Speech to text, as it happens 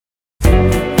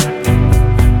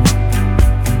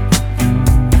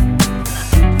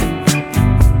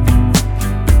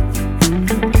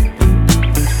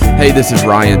Hey, this is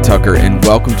Ryan Tucker, and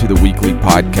welcome to the weekly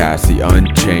podcast, The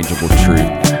Unchangeable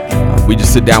Truth. We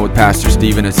just sit down with Pastor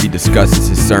Stephen as he discusses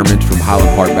his sermons from Highland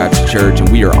Park Baptist Church,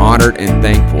 and we are honored and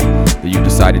thankful that you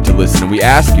decided to listen. And we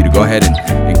ask you to go ahead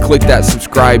and click that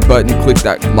subscribe button, click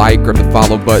that like or the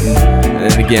follow button.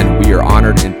 And again, we are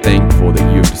honored and thankful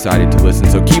that you have decided to listen.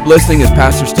 So keep listening as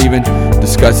Pastor Stephen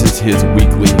discusses his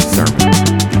weekly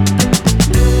sermon.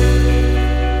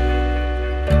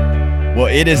 Well,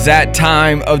 it is that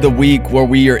time of the week where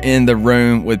we are in the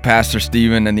room with Pastor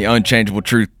Stephen and the Unchangeable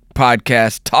Truth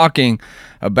podcast talking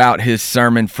about his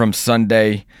sermon from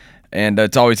Sunday. And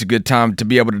it's always a good time to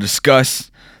be able to discuss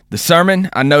the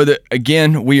sermon. I know that,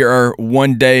 again, we are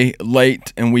one day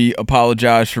late, and we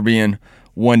apologize for being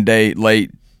one day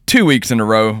late 2 weeks in a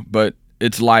row, but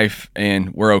it's life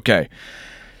and we're okay.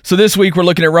 So this week we're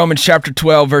looking at Romans chapter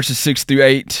 12, verses 6 through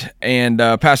 8. And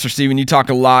Pastor Stephen, you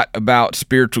talk a lot about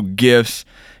spiritual gifts.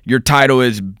 Your title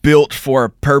is Built for a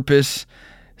Purpose,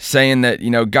 saying that,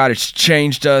 God has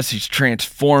changed us. He's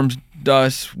transformed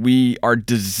us. We are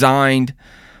designed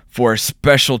for a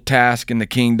special task in the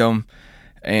kingdom.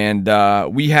 And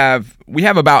we have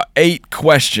about 8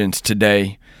 questions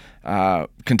today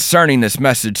concerning this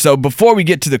message. So before we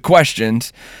get to the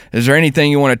questions, is there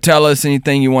anything you want to tell us,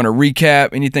 anything you want to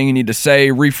recap, anything you need to say,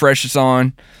 refresh us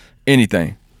on,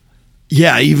 anything?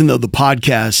 Yeah, even though the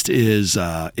podcast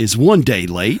is one day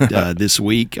late this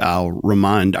week, I'll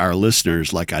remind our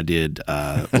listeners, like I did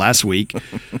last week,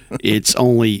 it's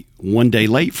only one day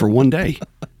late for one day,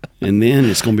 and then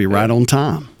it's going to be right on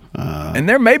time. And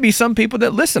there may be some people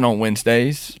that listen on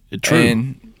Wednesdays,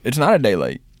 and it's not a day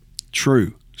late.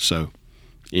 True. So,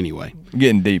 anyway,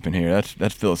 getting deep in here.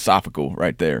 That's philosophical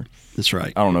right there. That's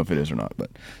right. I don't know if it is or not, but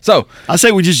so I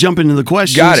say we just jump into the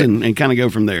questions and kind of go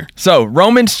from there. So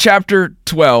Romans chapter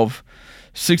 12,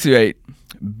 6 through 8,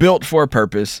 built for a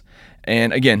purpose.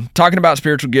 And again, talking about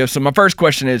spiritual gifts. So my first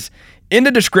question is, in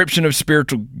the description of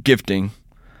spiritual gifting,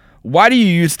 why do you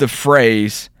use the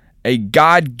phrase a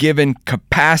God-given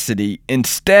capacity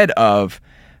instead of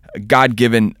a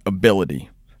God-given ability?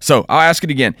 So I'll ask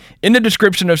it again. In the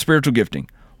description of spiritual gifting,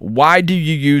 why do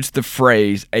you use the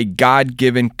phrase a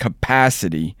God-given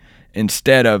capacity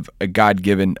instead of a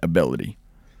God-given ability?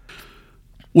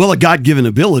 Well, a God-given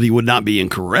ability would not be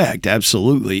incorrect.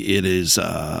 Absolutely. It is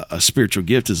a spiritual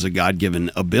gift is a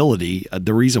God-given ability.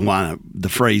 The reason why the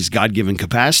phrase God-given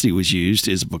capacity was used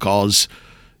is because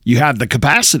you have the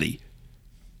capacity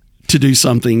to do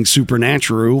something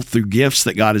supernatural through gifts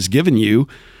that God has given you,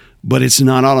 but it's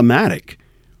not automatic.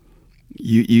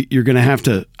 You're going to have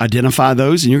to identify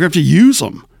those, and you're going to have to use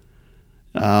them.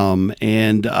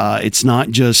 It's not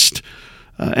just,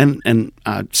 and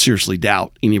I seriously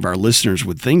doubt any of our listeners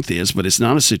would think this, but it's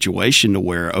not a situation to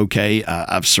where,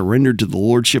 I've surrendered to the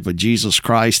Lordship of Jesus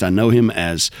Christ. I know Him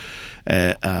as,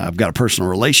 I've got a personal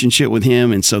relationship with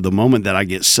Him, and so the moment that I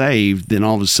get saved, then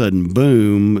all of a sudden,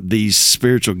 boom, these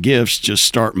spiritual gifts just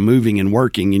start moving and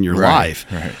working in your life.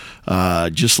 Right.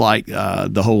 Just like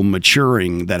the whole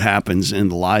maturing that happens in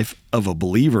the life of a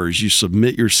believer as you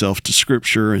submit yourself to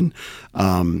Scripture, and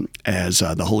as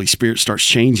the Holy Spirit starts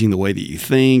changing the way that you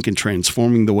think and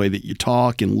transforming the way that you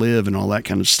talk and live and all that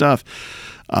kind of stuff.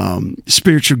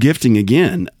 Spiritual gifting,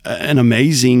 again, an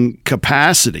amazing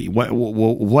capacity.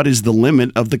 What is the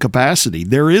limit of the capacity?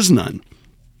 There is none.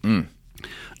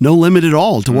 No limit at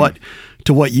all to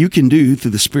what you can do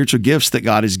through the spiritual gifts that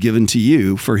God has given to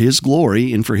you for His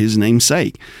glory and for His name's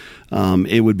sake.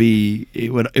 It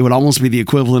would almost be the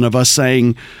equivalent of us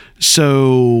saying,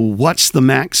 so what's the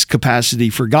max capacity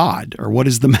for God, or what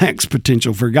is the max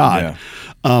potential for God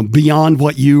beyond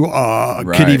what you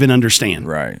could even understand?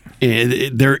 Right.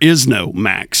 There is no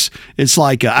max. It's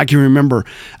like I can remember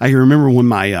when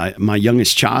my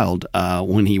youngest child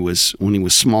when he was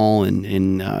small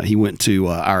and he went to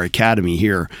our academy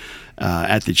here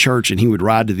at the church, and he would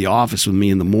ride to the office with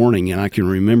me in the morning. And I can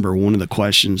remember one of the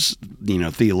questions,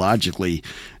 theologically,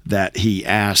 that he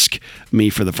asked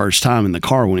me for the first time in the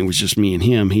car when it was just me and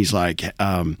him. He's like,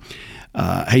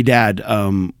 hey, Dad,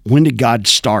 when did God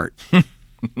start?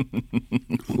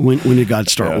 when did God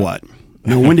start what?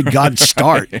 No, when did God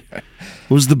start? What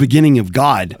was the beginning of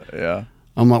God? Yeah.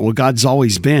 I'm like, well, God's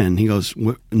always been. He goes,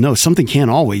 no, something can't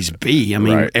always be. I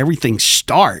mean, everything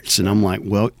starts. And I'm like,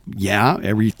 well, yeah,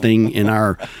 everything in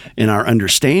our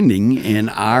understanding and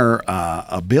our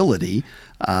ability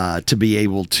to be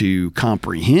able to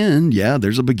comprehend,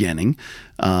 there's a beginning.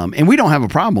 And we don't have a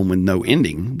problem with no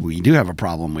ending. We do have a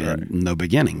problem with no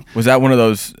beginning. Was that one of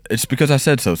those, it's because I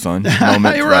said so, son,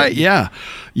 moments? Right, yeah.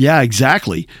 Yeah,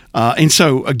 exactly. And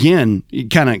so, again,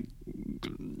 kind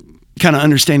of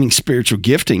understanding spiritual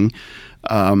gifting,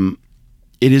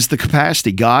 It is the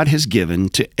capacity God has given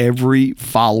to every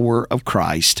follower of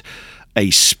Christ, a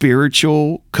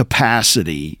spiritual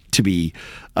capacity to be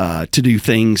to do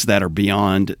things that are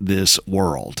beyond this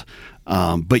world.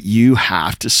 But you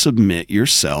have to submit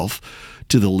yourself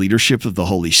to the leadership of the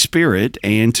Holy Spirit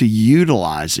and to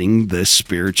utilizing the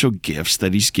spiritual gifts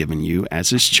that He's given you as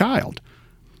His child.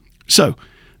 So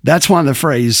that's why the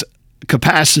phrase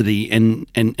capacity and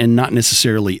not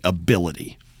necessarily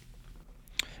ability.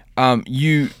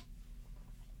 You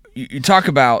talk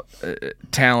about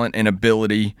talent and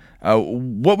ability.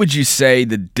 What would you say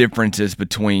the difference is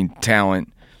between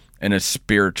talent and a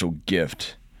spiritual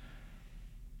gift?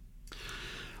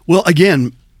 Well,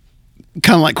 again,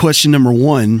 kind of like question number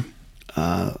one,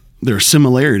 there are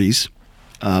similarities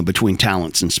between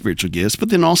talents and spiritual gifts, but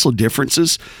then also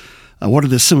differences. What are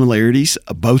the similarities?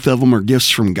 Both of them are gifts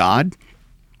from God.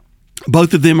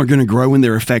 Both of them are going to grow in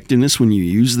their effectiveness when you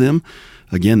use them.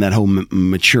 Again, that whole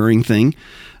maturing thing.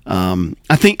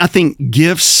 I think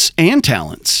gifts and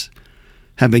talents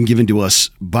have been given to us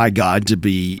by God to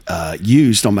be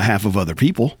used on behalf of other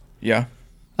people. Yeah.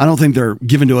 I don't think they're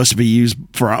given to us to be used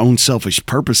for our own selfish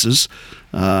purposes.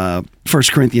 1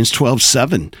 Corinthians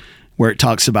 12:7, where it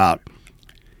talks about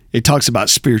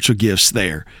spiritual gifts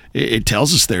there. It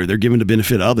tells us there they're given to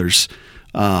benefit others.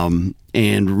 And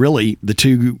really the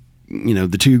two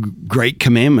great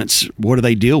commandments, what do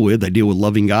they deal with? They deal with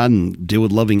loving God and deal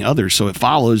with loving others. So it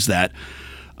follows that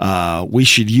we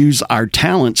should use our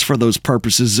talents for those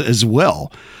purposes as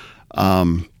well.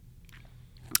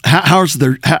 How's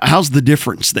the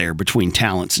difference there between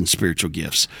talents and spiritual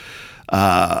gifts?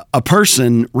 A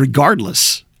person,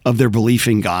 regardless of their belief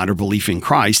in God or belief in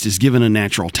Christ, is given a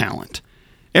natural talent.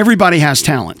 Everybody has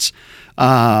talents.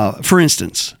 For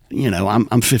instance,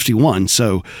 I'm 51,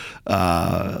 so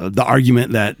the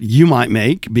argument that you might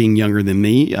make, being younger than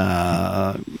me,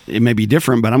 it may be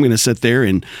different, but I'm going to sit there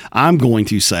and I'm going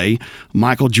to say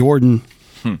Michael Jordan,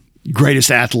 greatest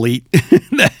athlete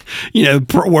that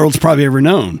world's probably ever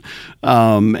known,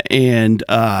 and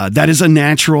that is a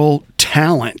natural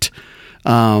talent.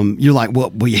 You're like,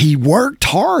 well, he worked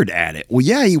hard at it. Well,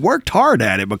 yeah, he worked hard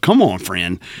at it, but come on,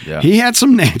 friend, he had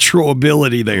some natural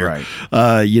ability there. Right.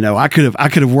 I could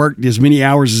have worked as many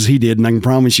hours as he did, and I can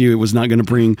promise you, it was not going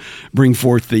to bring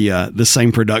forth the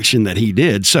same production that he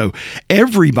did. So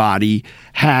everybody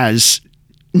has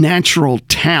natural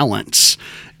talents,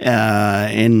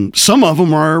 and some of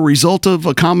them are a result of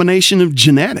a combination of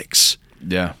genetics.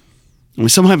 Yeah. I mean,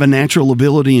 some have a natural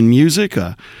ability in music.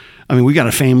 We got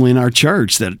a family in our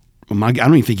church that I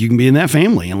don't even think you can be in that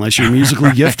family unless you're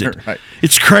musically gifted. Right.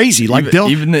 It's crazy. Like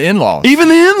even the in-laws. Even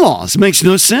the in-laws. It makes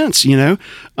no sense, and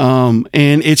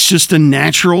it's just a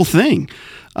natural thing.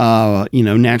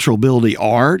 Natural ability,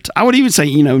 art. I would even say,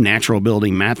 natural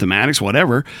ability, mathematics,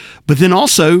 whatever. But then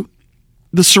also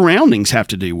the surroundings have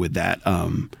to do with that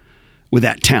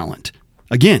talent.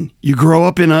 Again, you grow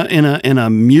up in a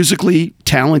musically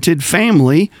talented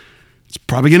family, it's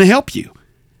probably going to help you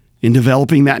in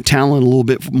developing that talent a little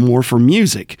bit more for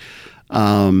music.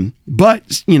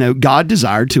 But God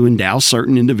desired to endow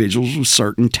certain individuals with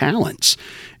certain talents.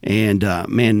 And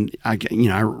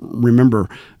I remember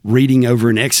reading over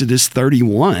in Exodus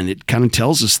 31, it kind of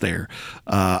tells us there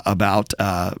about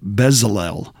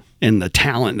Bezalel and the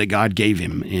talent that God gave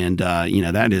him. And,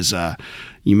 that is,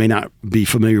 you may not be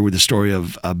familiar with the story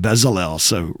of Bezalel,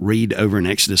 so read over in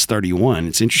Exodus 31.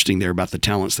 It's interesting there about the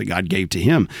talents that God gave to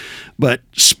him. But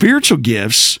spiritual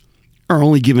gifts are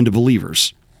only given to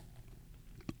believers.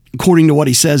 According to what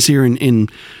he says here in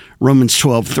Romans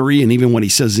 12:3, and even what he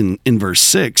says in verse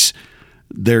 6,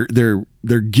 they're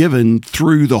given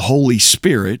through the Holy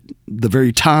Spirit the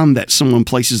very time that someone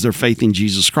places their faith in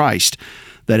Jesus Christ.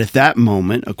 That at that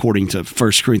moment, according to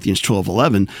 1 Corinthians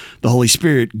 12:11, the Holy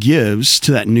Spirit gives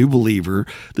to that new believer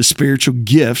the spiritual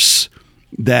gifts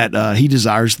that he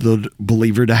desires the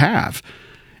believer to have.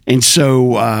 And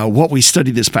so what we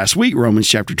studied this past week, Romans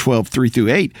chapter 12,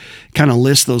 3-8, kind of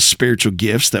lists those spiritual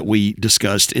gifts that we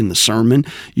discussed in the sermon.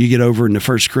 You get over into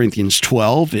 1 Corinthians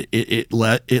 12, it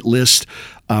lists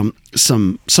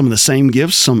some of the same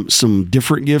gifts, some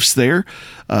different gifts there.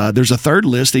 There's a third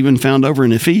list even found over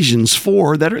in Ephesians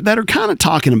 4 that are kind of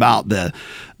talking about the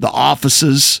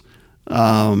offices,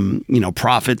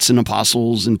 prophets and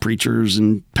apostles and preachers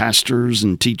and pastors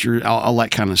and teachers, all that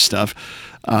kind of stuff.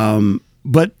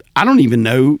 But I don't even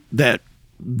know that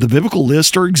the biblical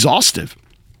lists are exhaustive.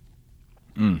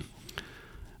 And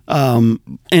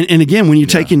again, when you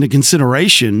take into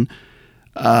consideration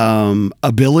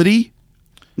ability,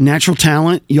 natural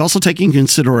talent, you also take in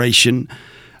consideration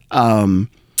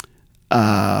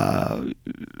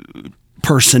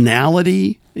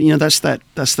personality. That's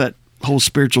that whole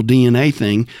spiritual DNA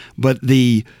thing. But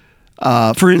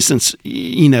for instance,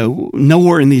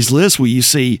 nowhere in these lists will you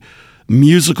see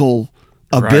musical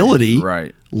ability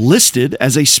right. listed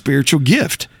as a spiritual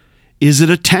gift. Is it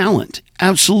a talent?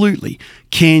 Absolutely.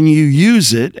 Can you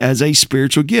use it as a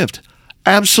spiritual gift?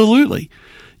 Absolutely.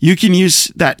 You can use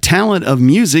that talent of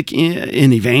music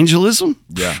in evangelism.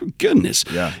 Yeah. Goodness.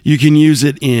 Yeah. You can use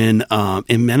it in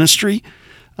ministry.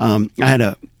 I had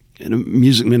a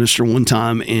music minister one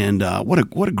time, and what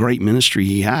a great ministry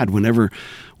he had. Whenever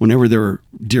there were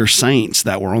dear saints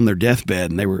that were on their deathbed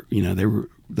and they were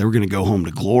going to go home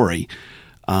to glory,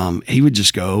 he would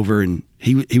just go over and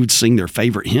he would sing their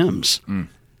favorite hymns,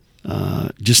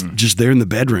 just there in the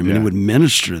bedroom, and it would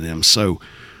minister to them so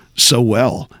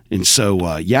well. And so,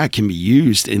 it can be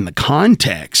used in the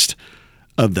context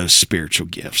of those spiritual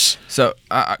gifts. So,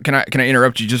 can I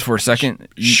interrupt you just for a second?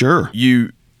 Sure.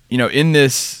 In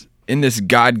this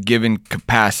God-given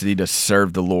capacity to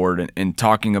serve the Lord and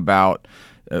talking about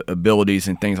abilities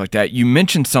and things like that, you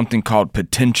mentioned something called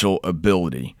potential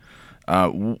ability.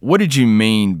 What did you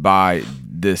mean by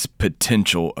this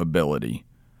potential ability?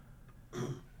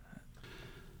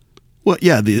 Well,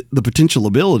 yeah, the potential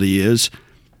ability is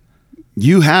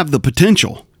you have the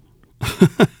potential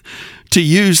to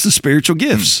use the spiritual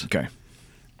gifts. Okay.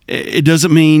 It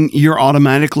doesn't mean you're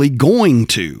automatically going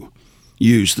to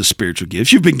use the spiritual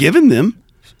gifts. You've been given them.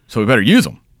 So we better use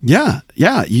them. Yeah,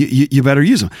 you better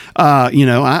use them.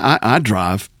 I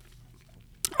drive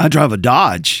a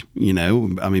Dodge.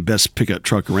 Best pickup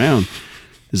truck around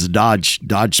is a Dodge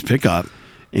pickup,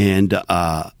 and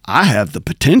I have the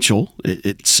potential.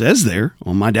 It says there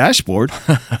on my dashboard,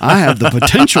 I have the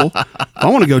potential. If I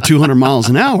want to go 200 miles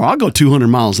an hour, I'll go 200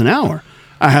 miles an hour.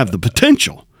 I have the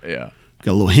potential. Yeah,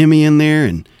 got a little Hemi in there,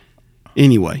 and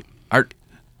anyway, our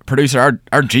producer,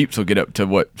 our Jeeps will get up to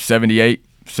what, 78,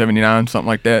 79, something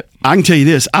like that. I can tell you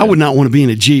this: I would not want to be in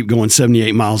a Jeep going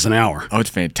 78 miles an hour. Oh, it's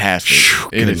fantastic!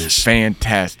 It is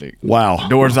fantastic. Wow.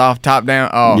 Doors off, top down.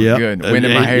 Oh, yep. Good. Wind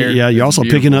in my hair. Yeah, you're also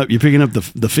picking up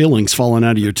the fillings falling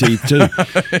out of your teeth too.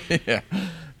 Yeah.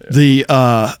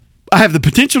 I have the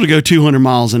potential to go 200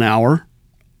 miles an hour.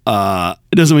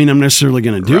 It doesn't mean I'm necessarily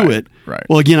going to do it. Right.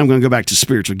 Well, again, I'm going to go back to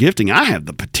spiritual gifting. I have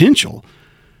the potential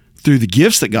through the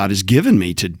gifts that God has given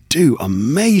me to do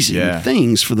amazing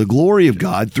things for the glory of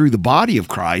God through the body of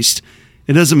Christ.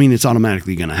 It doesn't mean it's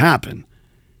automatically going to happen.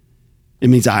 It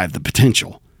means I have the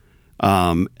potential.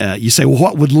 You say, well,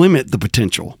 what would limit the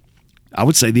potential? I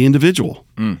would say the individual.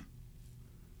 Am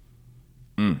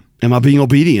I being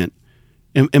obedient?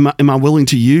 Am I willing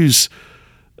to use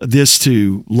this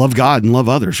to love God and love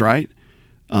others, right?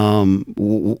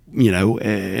 Do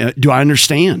I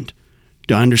understand?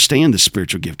 Do I understand the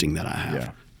spiritual gifting that I have?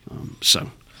 Yeah.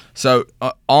 So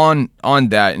on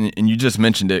that, and you just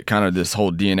mentioned it, kind of this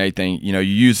whole DNA thing, you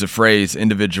use the phrase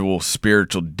individual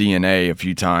spiritual DNA a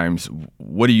few times.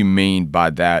 What do you mean by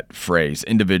that phrase,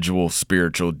 individual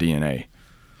spiritual DNA?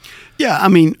 Yeah, I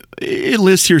mean, it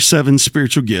lists here 7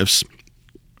 spiritual gifts.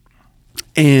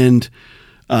 And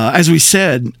as we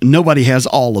said, nobody has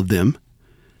all of them.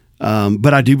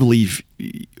 But I do believe,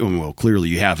 well, clearly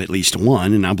you have at least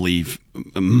one, and I believe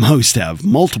most have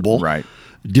multiple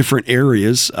different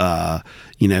areas. I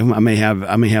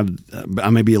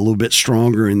may be a little bit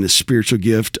stronger in the spiritual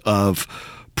gift of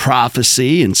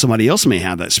prophecy, and somebody else may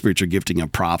have that spiritual gifting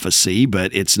of prophecy,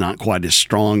 but it's not quite as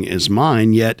strong as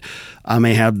mine. Yet I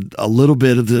may have a little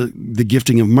bit of the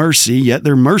gifting of mercy, yet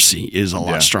their mercy is a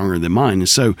lot stronger than mine. And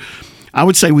so I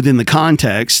would say within the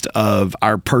context of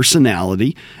our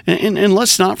personality, and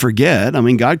let's not forget, I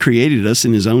mean, God created us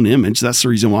in his own image. That's the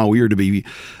reason why we are to be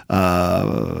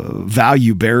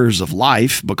value bearers of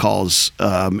life, because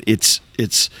it's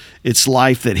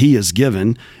life that he has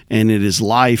given, and it is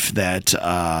life that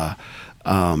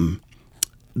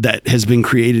that has been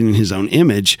created in his own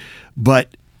image.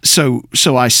 But so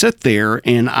I sit there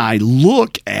and I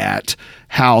look at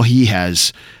how he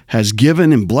has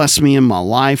given and blessed me in my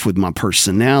life with my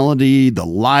personality, the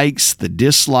likes, the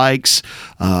dislikes.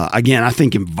 Again, I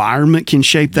think environment can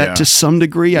shape that to some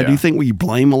degree. I do think we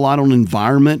blame a lot on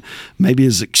environment, maybe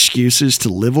as excuses to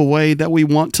live a way that we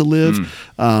want to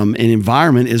live. And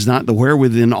environment is not the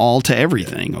wherewithal to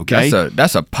everything. Okay,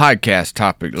 that's a podcast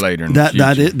topic later.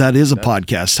 That is a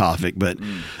podcast topic, but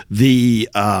the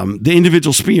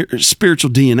individual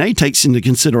spiritual DNA takes into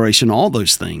consideration all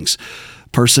those things.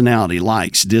 Personality,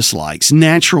 likes, dislikes,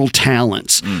 natural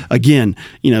talents. Again,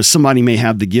 somebody may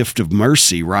have the gift of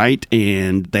mercy, right?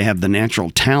 And they have the natural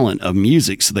talent of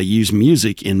music, so they use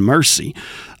music in mercy.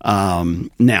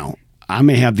 Now, I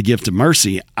may have the gift of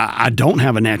mercy. I don't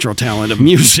have a natural talent of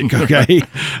music. Okay.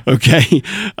 Okay.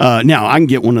 Now I can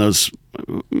get one of those,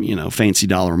 fancy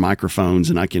dollar microphones,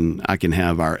 and I can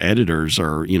have our editors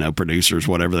or, producers,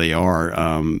 whatever they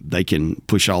are, they can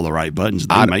push all the right buttons.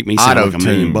 They make me sound like $1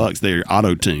 million. They're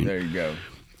auto-tune. There you go.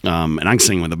 And I can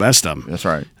sing with the best of them. That's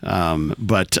right.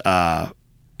 But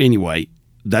anyway,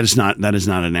 that is not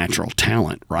a natural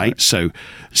talent, right? So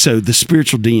the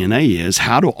spiritual DNA is,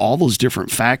 how do all those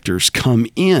different factors come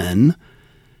in?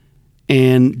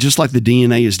 And just like the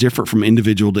DNA is different from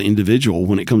individual to individual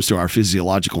when it comes to our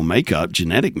physiological makeup,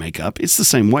 genetic makeup, it's the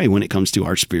same way when it comes to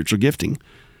our spiritual gifting.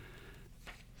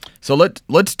 So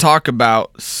let's talk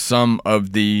about some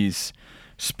of these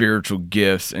spiritual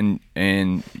gifts, and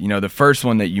the first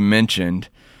one that you mentioned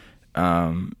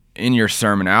in your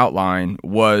sermon outline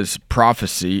was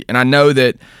prophecy. And I know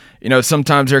that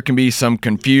sometimes there can be some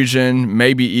confusion,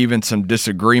 maybe even some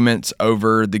disagreements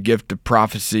over the gift of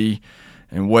prophecy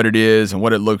and what it is and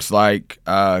what it looks like.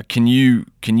 Can you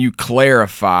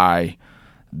clarify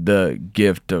the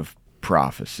gift of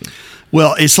prophecy?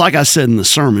 Well, it's like I said in the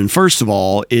sermon. First of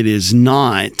all, it is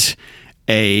not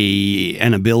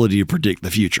an ability to predict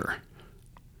the future.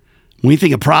 When we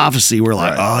think of prophecy, we're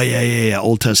like, right. Oh yeah,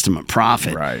 Old Testament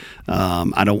prophet. Right.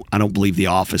 I don't believe the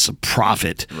office of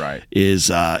prophet right.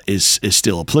 is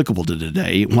still applicable to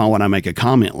today. Why would I make a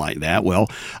comment like that? Well,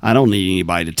 I don't need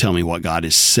anybody to tell me what God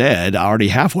has said. I already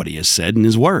have what He has said in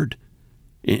His Word,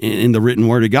 in the written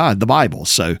Word of God, the Bible.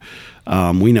 So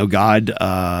we know God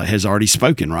has already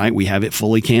spoken, right? We have it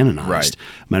fully canonized. Right.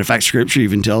 Matter of fact, Scripture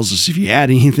even tells us if you add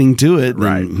anything to it, then,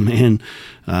 right. man,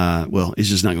 well, it's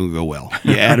just not going to go well.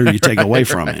 You add or you take away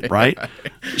from it, right?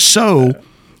 So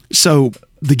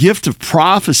the gift of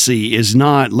prophecy is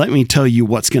not, let me tell you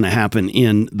what's going to happen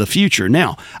in the future.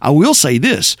 Now, I will say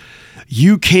this.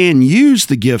 You can use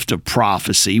the gift of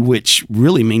prophecy, which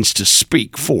really means to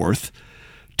speak forth,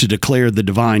 to declare the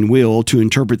divine will, to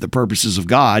interpret the purposes of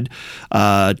God,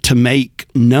 to make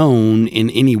known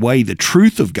in any way the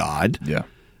truth of God. Yeah.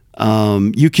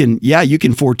 You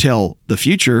can foretell the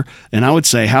future. And I would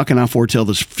say, how can I foretell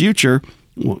this future?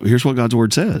 Well, here's what God's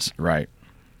Word says. Right.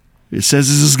 It says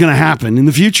this is going to happen in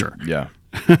the future. Yeah.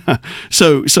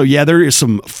 So yeah, there is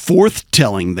some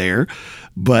forthtelling there.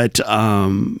 But,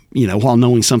 while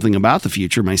knowing something about the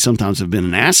future may sometimes have been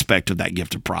an aspect of that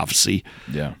gift of prophecy,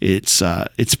 yeah, it's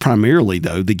primarily,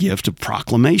 though, the gift of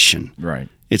proclamation. Right.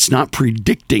 It's not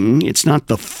predicting. It's not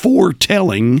the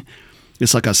foretelling.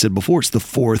 It's like I said before, it's the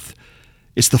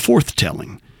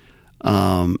forthtelling.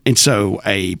 And so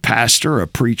a pastor, a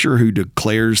preacher who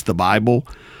declares the Bible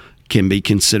can be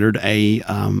considered a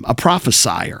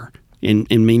prophesier,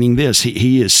 in meaning this,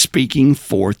 he is speaking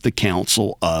forth the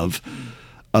counsel of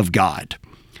God.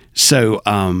 So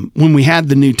when we had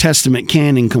the New Testament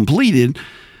canon completed,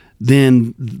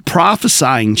 then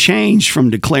prophesying changed from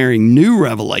declaring new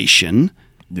revelation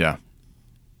yeah.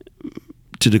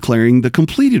 to declaring the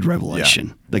completed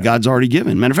revelation that God's already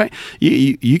given. Matter of fact,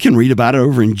 you can read about it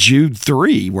over in Jude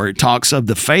 3, where it talks of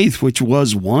the faith which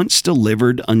was once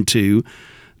delivered unto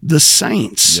the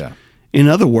saints. Yeah. In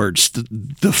other words,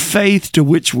 the faith to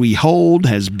which we hold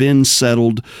has been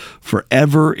settled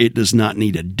forever. It does not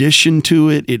need addition to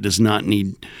it. It does not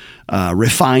need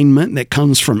refinement that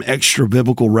comes from extra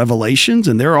biblical revelations.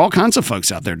 And there are all kinds of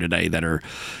folks out there today that are,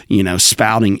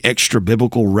 spouting extra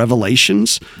biblical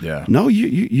revelations. Yeah. No,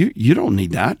 you don't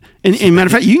need that. And matter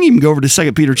of fact, you can even go over to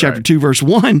 2 Peter chapter 2, verse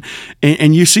 1,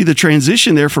 and you see the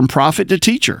transition there from prophet to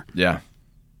teacher. Yeah.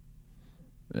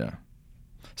 Yeah.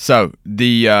 So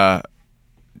the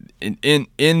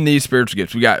in these spiritual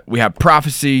gifts, we have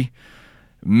prophecy,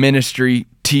 ministry,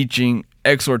 teaching,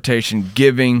 exhortation,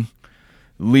 giving,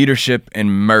 leadership,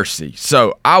 and mercy.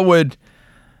 So I would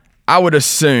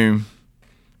assume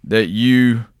that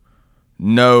you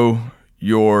know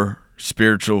your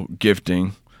spiritual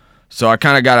gifting. So I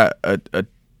kind of got a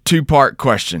two-part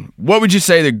question. What would you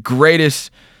say it's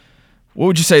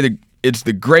the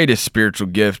greatest spiritual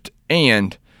gift,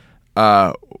 and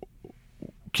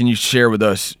can you share with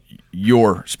us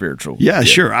your spiritual gift? Yeah,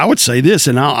 sure. I would say this,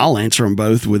 and I'll answer them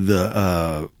both with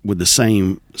the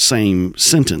same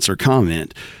sentence or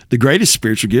comment. The greatest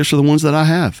spiritual gifts are the ones that I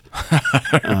have.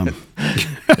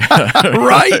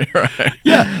 Right?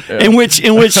 Yeah. In which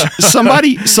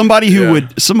somebody who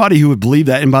would believe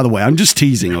that, and by the way, I'm just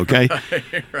teasing, okay?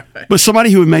 Right. But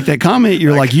somebody who would make that comment,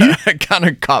 you're like, you kind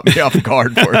of caught me off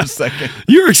guard for a second.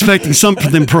 You're expecting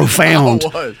something profound. I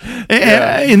was.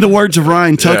 In the words of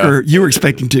Ryan Tucker, you were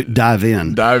expecting to dive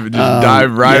in. Dive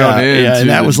right on in. Yeah, and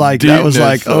that was like,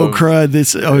 oh crud,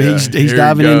 he's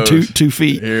diving in 2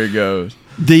 feet. Here it goes.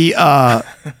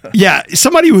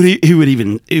 Somebody who would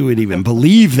even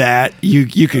believe that,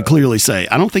 you could clearly say,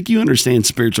 I don't think you understand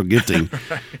spiritual gifting.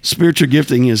 Right. Spiritual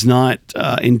gifting is not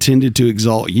intended to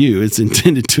exalt you. It's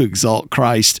intended to exalt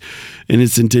Christ, and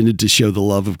it's intended to show the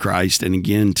love of Christ, and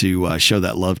again to show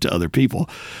that love to other people.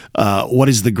 What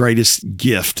is the greatest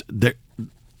gift?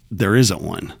 There isn't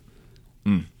one.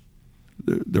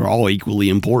 They're all equally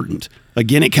important.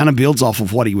 Again, it kind of builds off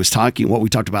of what we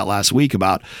talked about last week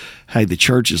about, hey, the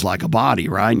church is like a body,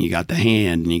 right? And you got the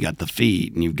hand, and you got the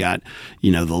feet, and you've got,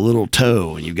 the little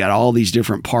toe, and you've got all these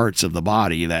different parts of the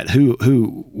body that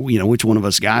which one of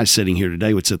us guys sitting here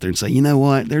today would sit there and say, you know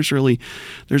what, there's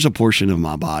a portion of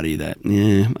my body that,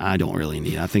 I don't really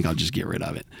need. I think I'll just get rid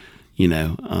of it.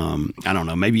 I don't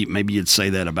know. Maybe you'd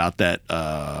say that about that,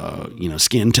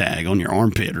 skin tag on your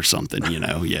armpit or something.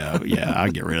 Yeah,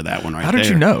 I'd get rid of that one right there. How did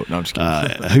you know? No, I'm just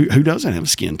kidding. Who doesn't have a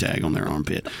skin tag on their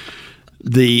armpit?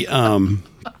 You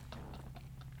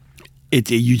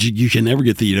can never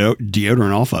get the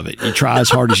deodorant off of it. You try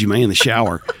as hard as you may in the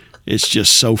shower. It's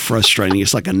just so frustrating.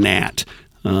 It's like a gnat.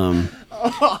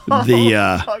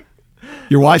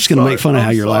 Your wife's going to make fun of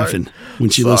how you're laughing when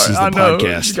she listens to the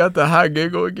podcast. You got the high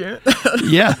giggle again.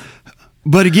 Yeah.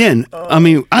 But again,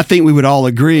 I think we would all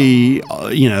agree,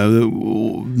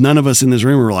 none of us in this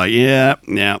room are like,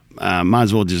 might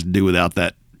as well just do without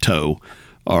that toe.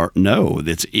 Or no,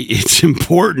 it's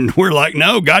important. We're like,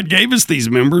 no, God gave us these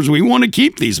members. We want to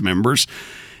keep these members.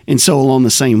 And so along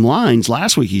the same lines,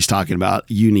 last week he's talking about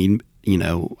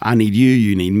I need you,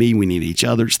 you need me, we need each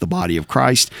other. It's the body of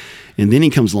Christ. And then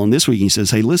he comes along this week and he says,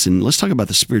 hey, listen, let's talk about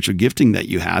the spiritual gifting that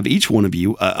you have. Each one of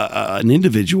you, an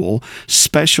individual,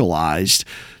 specialized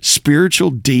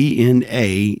spiritual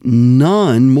DNA,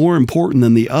 none more important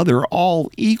than the other,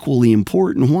 all equally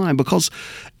important. Why? Because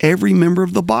every member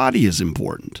of the body is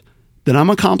important. That I'm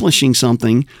accomplishing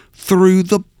something through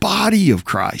the body of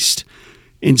Christ.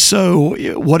 And so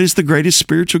what is the greatest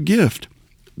spiritual gift?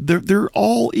 They're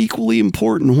all equally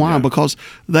important. Why? Yeah. Because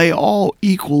they all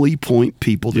equally point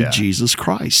people to Jesus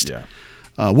Christ. Yeah.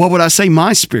 What would I say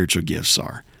my spiritual gifts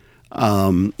are?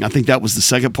 I think that was the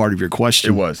second part of your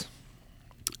question. It was.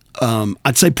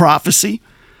 I'd say prophecy.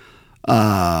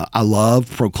 I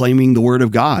love proclaiming the Word of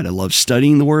God. I love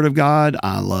studying the Word of God.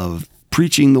 I love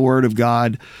preaching the Word of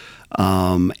God.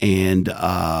 I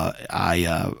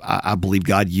believe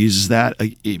God uses that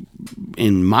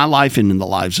in my life and in the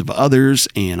lives of others,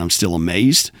 and I'm still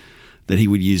amazed that he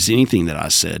would use anything that I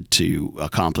said to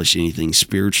accomplish anything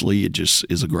spiritually. It just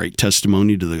is a great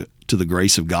testimony to the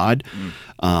grace of God.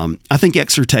 I think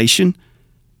exhortation,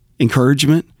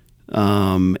 encouragement,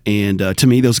 and to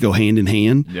me those go hand in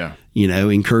hand. Yeah.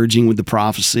 Encouraging with the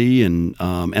prophecy, and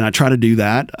I try to do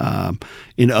that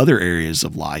in other areas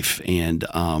of life. And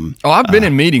I've been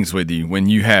in meetings with you when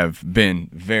you have been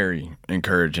very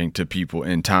encouraging to people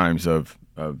in times of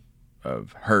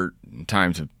hurt, in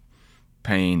times of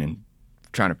pain, and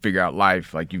trying to figure out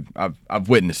life. Like I've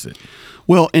witnessed it.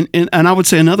 Well, and I would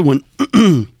say another one,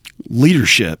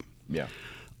 leadership. Yeah.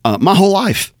 My whole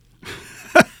life.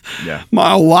 Yeah.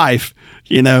 My whole life.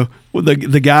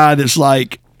 The guy that's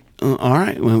like, all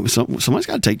right, well, somebody's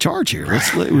got to take charge here.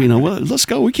 Let's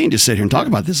go. We can't just sit here and talk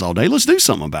about this all day. Let's do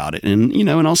something about it. And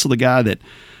and also the guy that,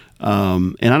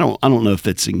 and I don't know if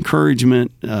that's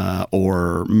encouragement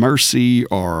or mercy,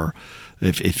 or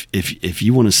if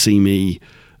you want to see me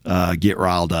get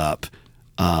riled up,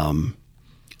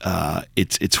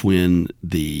 it's when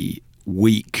the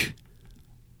weak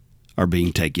are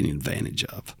being taken advantage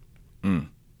of.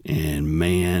 And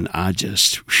man, I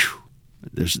just.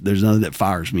 There's nothing that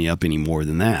fires me up any more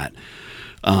than that.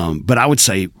 But I would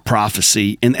say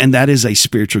prophecy, and that is a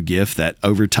spiritual gift that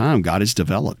over time God has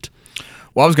developed.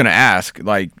 Well, I was going to ask,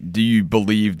 do you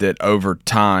believe that over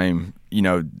time,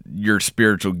 your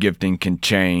spiritual gifting can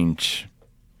change,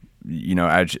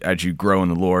 as you grow in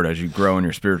the Lord, as you grow in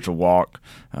your spiritual walk,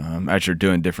 as you're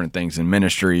doing different things in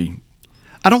ministry?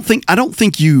 I don't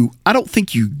think you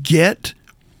get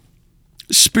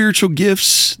spiritual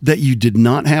gifts that you did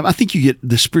not have. I think you get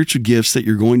the spiritual gifts that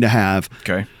you're going to have.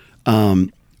 Okay.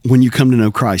 When you come to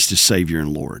know Christ as Savior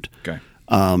and Lord. Okay.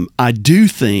 I do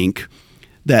think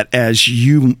that as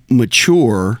you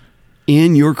mature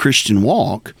in your Christian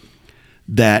walk,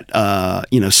 that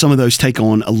some of those take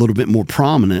on a little bit more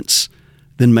prominence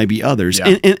than maybe others.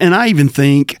 Yeah. And I even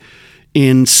think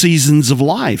in seasons of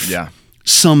life, yeah,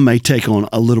 some may take on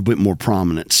a little bit more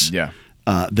prominence. Yeah.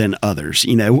 Than others.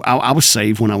 I was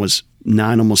saved when I was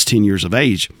 9, almost 10 years of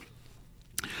age.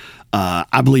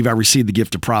 I believe I received the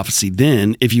gift of prophecy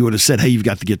then. If you would have said, hey, you've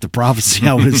got the gift of prophecy,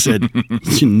 I would have said,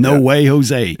 no way,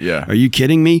 Jose. Yeah. Are you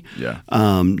kidding me? Yeah.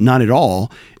 Not at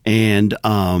all. And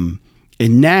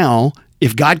now,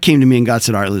 if God came to me and God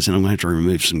said, all right, listen, I'm going to have to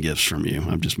remove some gifts from you.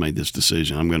 I've just made this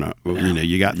decision. I'm going to,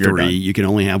 you got You're 3. done. You can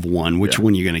only have 1. Which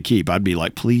one are you going to keep? I'd be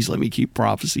like, please let me keep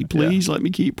prophecy. Please let me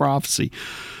keep prophecy.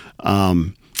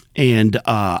 And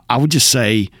I would just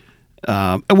say,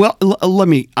 I'll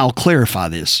clarify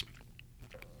this.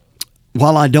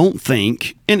 While I don't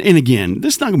think, and again,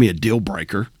 this is not going to be a deal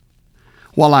breaker.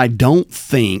 While I don't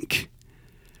think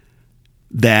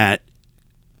that,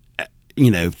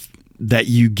 that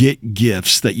you get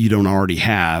gifts that you don't already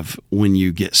have when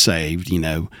you get saved,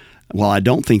 while I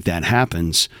don't think that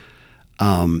happens,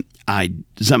 does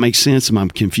that make sense? Am I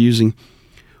confusing?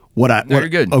 Very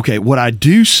good. Okay. What I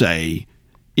do say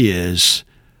is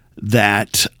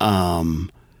that,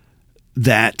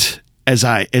 that as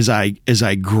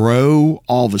I grow,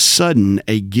 all of a sudden,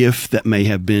 a gift that may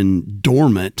have been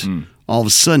dormant, all of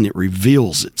a sudden it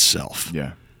reveals itself.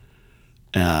 Yeah.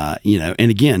 And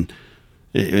again,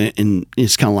 and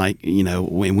it's kind of like,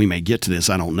 when we may get to this,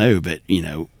 I don't know, but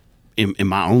in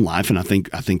my own life, and I think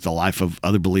the life of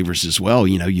other believers as well,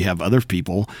 you have other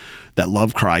people that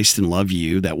love Christ and love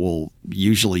you that will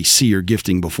usually see your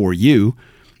gifting before you.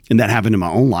 And that happened in my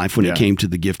own life when it came to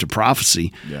the gift of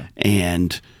prophecy. Yeah.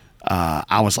 And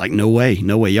I was like, no way,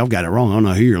 y'all got it wrong. I don't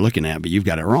know who you're looking at, but you've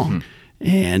got it wrong.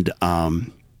 And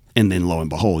then lo and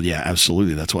behold,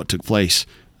 absolutely, that's what took place.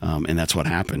 And that's what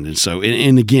happened. And so,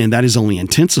 and again, that is only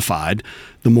intensified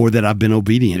the more that I've been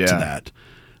obedient to that.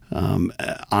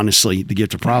 Honestly, the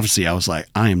gift of prophecy, I was like,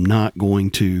 I am not going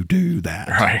to do that.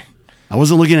 Right. I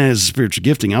wasn't looking at it as a spiritual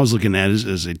gifting. I was looking at it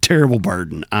as a terrible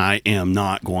burden. I am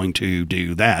not going to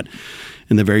do that.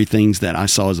 And the very things that I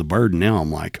saw as a burden, now I'm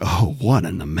like, oh, what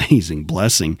an amazing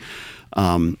blessing.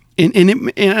 And I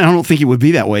don't think it would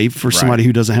be that way for somebody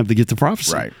who doesn't have the gift of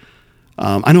prophecy. Right.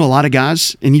 I know a lot of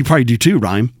guys, and you probably do too,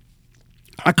 Ryan.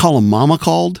 I call them mama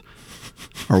called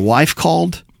or wife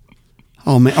called.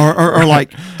 Oh man, or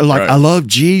like Right. I love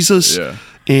Jesus. Yeah.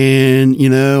 And,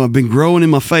 I've been growing in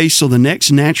my faith. So the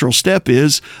next natural step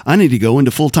is I need to go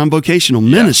into full-time vocational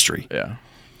ministry. Yeah.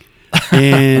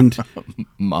 And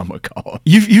Mama called.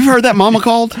 you've heard that mama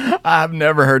called? I've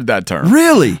never heard that term.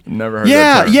 Really? Never heard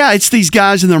that term. Yeah. It's these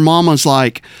guys and their mama's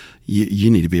like, you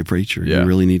need to be a preacher. Yeah. You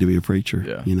really need to be a preacher.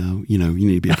 Yeah. You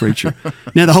need to be a preacher.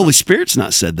 Now the Holy Spirit's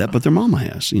not said that, but their mama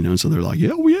has, and so they're like,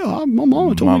 my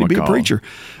mama told me to be a preacher.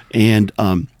 And,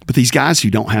 but these guys who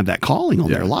don't have that calling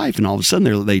on their life, and all of a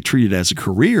sudden they treat it as a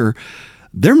career,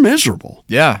 they're miserable.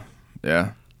 Yeah.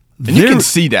 Yeah. And you can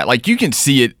see that. Like, you can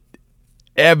see it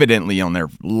evidently on their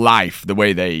life, the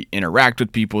way they interact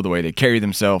with people, the way they carry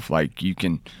themselves. Like, you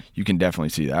can definitely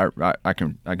see that. I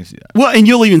can see that. Well, and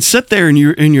you'll even sit there and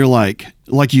you're like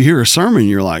you hear a sermon, and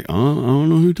you're like, I don't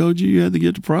know who told you had to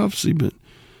get to prophecy, but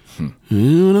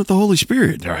not the Holy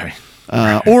Spirit. Right.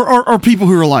 Or people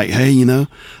who are like, hey,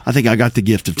 I think I got the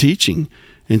gift of teaching,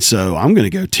 and so I'm going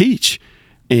to go teach.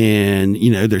 And,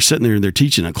 they're sitting there and they're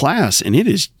teaching a class, and it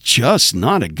is just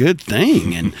not a good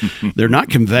thing. And they're not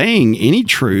conveying any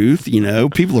truth.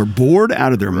 People are bored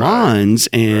out of their minds.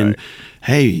 And,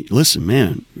 hey, listen,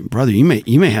 man, brother, you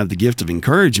may have the gift of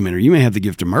encouragement, or you may have the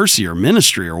gift of mercy or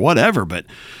ministry or whatever. But,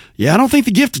 I don't think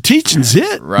the gift of teaching's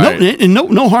it. Right.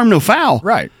 No harm, no foul.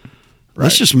 Right.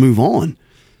 Let's just move on.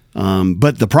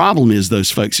 But the problem is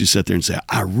those folks who sit there and say,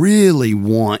 I really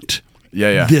want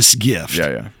this gift.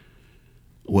 Yeah.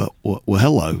 Well,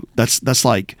 hello. That's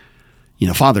like,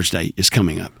 Father's Day is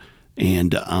coming up,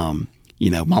 and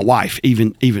my wife,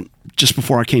 even just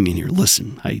before I came in here,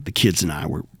 listen, hey, the kids and I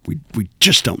we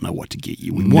just don't know what to get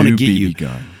you. We want to get BB you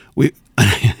gun. with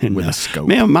a scope.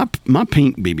 Man, my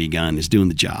pink BB gun is doing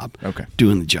the job. Okay,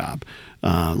 doing the job.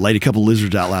 Laid a couple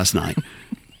lizards out last night.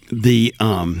 The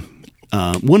one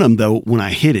of them, though, when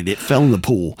I hit it, it fell in the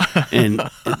pool, and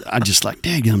I just like,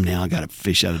 daggum, now I got to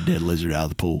fish out a dead lizard out of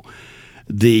the pool.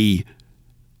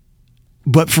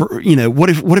 But for, what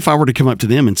if I were to come up to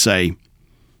them and say,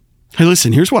 hey,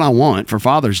 listen, here's what I want for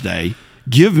Father's Day.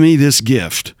 Give me this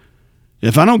gift.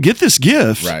 If I don't get this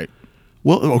gift, right.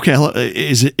 Well, okay,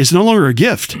 it's no longer a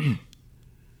gift.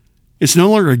 It's no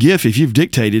longer a gift if you've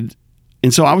dictated.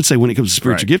 And so I would say when it comes to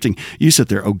spiritual gifting, you sit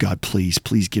there, oh God, please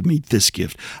give me this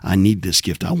gift. I need this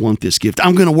gift. I want this gift.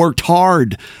 I'm going to work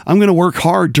hard. I'm going to work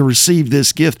hard to receive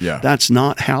this gift. Yeah. That's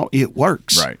not how it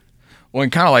works. Right. Well,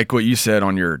 and kind of like what you said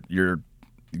on your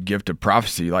gift of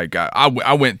prophecy, like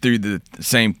I went through the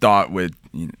same thought with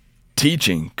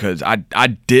teaching, because I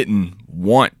didn't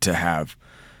want to have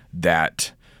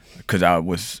that, because I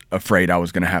was afraid I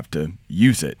was going to have to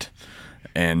use it.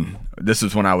 And this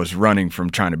is when I was running from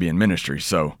trying to be in ministry.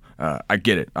 So I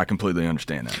get it. I completely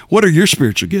understand that. What are your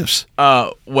spiritual gifts?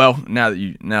 Well, now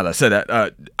that I said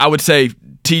that, I would say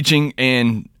teaching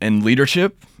and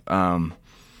leadership are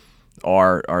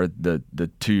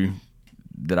the two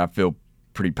that I feel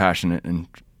pretty passionate and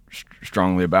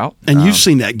strongly about. And you've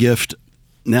seen that gift.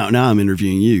 Now I'm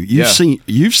interviewing you.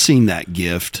 You've seen that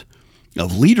gift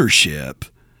of leadership.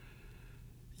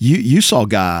 You saw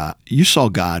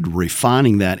God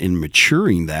refining that and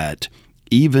maturing that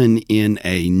even in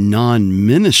a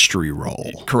non-ministry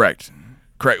role. Correct.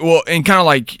 Well, and kind of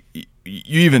like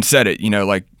you even said it,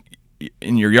 like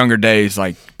in your younger days,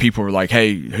 like people were like,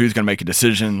 "Hey, who's going to make a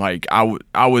decision?" Like I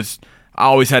always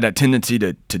had that tendency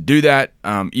to do that.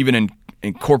 Even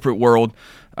in corporate world,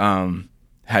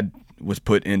 was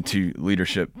put into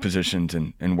leadership positions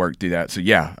and worked through that. So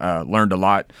learned a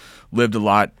lot, lived a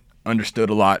lot, understood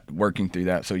a lot working through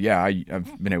that. So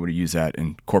I've been able to use that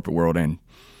in corporate world and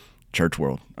church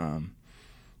world.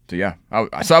 So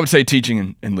I would say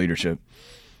teaching and leadership.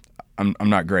 I'm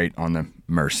not great on the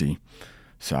mercy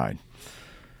side.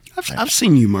 I've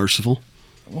seen you merciful.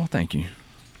 Well, thank you.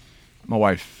 My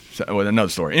wife said, well, another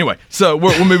story. Anyway, so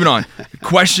we're moving on.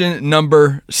 Question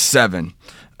number 7.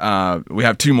 We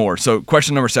have 2 more. So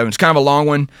question number 7 is kind of a long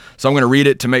one, so I'm going to read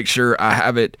it to make sure I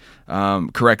have it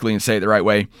correctly and say it the right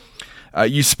way.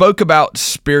 You spoke about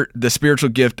the spiritual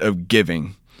gift of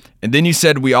giving, and then you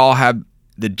said we all have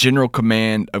the general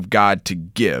command of God to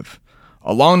give.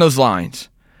 Along those lines,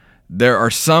 there are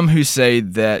some who say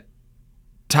that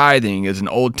tithing is an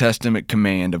Old Testament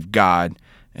command of God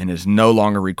and is no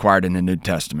longer required in the New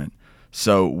Testament.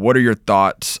 So what are your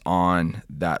thoughts on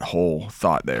that whole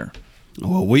thought there?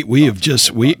 Well, we've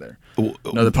just another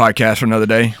podcast for another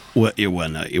day. Well,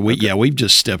 we've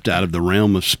just stepped out of the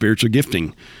realm of spiritual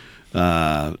gifting.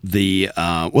 Let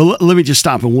me just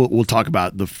stop and we'll talk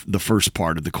about the first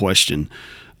part of the question.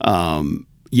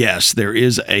 Yes, there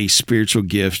is a spiritual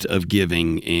gift of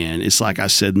giving, and it's like I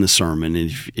said in the sermon.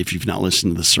 And if you've not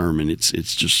listened to the sermon, it's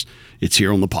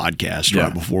here on the podcast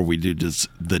right before we do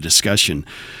the discussion.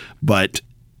 But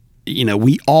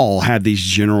we all have these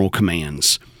general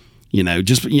commands.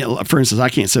 For instance, I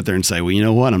can't sit there and say, well, you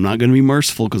know what? I'm not going to be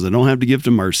merciful because I don't have to give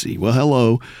to mercy. Well,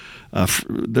 hello.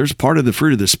 There's part of the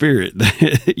fruit of the Spirit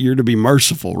that you're to be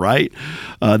merciful, right?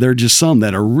 There are just some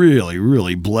that are really,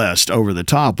 really blessed over the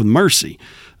top with mercy.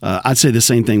 I'd say the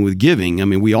same thing with giving. I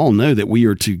mean, we all know that we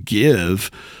are to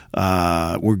give.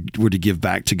 We're to give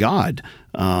back to God.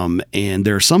 And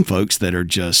there are some folks that are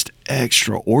just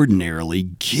extraordinarily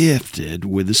gifted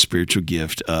with the spiritual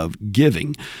gift of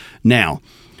giving. Now,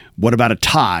 what about a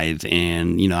tithe?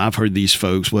 And, I've heard these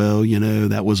folks, well,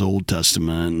 that was Old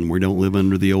Testament and we don't live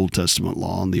under the Old Testament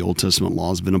law, and the Old Testament law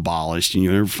has been abolished, and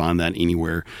you never find that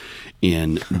anywhere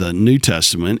in the New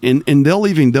Testament. And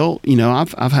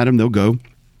I've had them, they'll go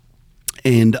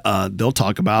and they'll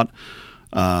talk about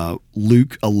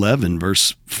Luke 11,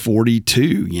 verse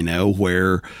 42,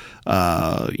 where,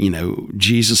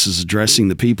 Jesus is addressing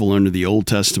the people under the Old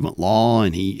Testament law,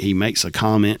 and he makes a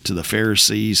comment to the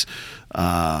Pharisees.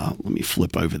 Let me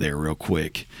flip over there real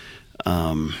quick.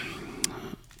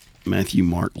 Matthew,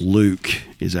 Mark, Luke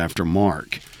is after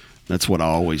Mark. That's what I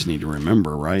always need to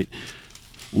remember, right?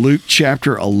 Luke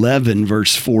chapter 11,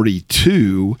 verse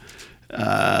 42,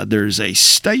 there's a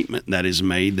statement that is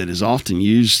made that is often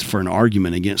used for an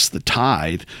argument against the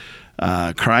tithe.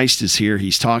 Christ is here.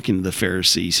 He's talking to the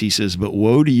Pharisees. He says, "But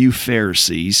woe to you,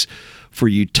 Pharisees, for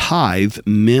you tithe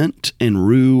mint and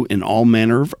rue and all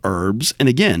manner of herbs." And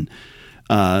again,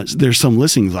 there's some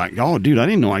listenings like, "Oh, dude, I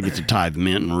didn't know I get to tithe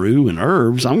mint and rue and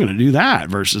herbs. I'm going to do that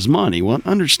versus money." Well,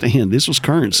 understand, this was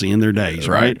currency in their days,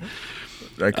 right?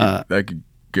 That could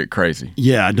get crazy.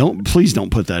 Yeah, please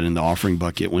don't put that in the offering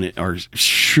bucket or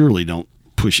surely don't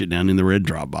push it down in the red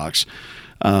drop box.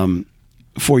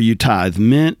 "For you tithe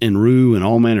mint and rue and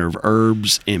all manner of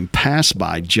herbs, and pass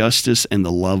by justice and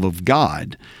the love of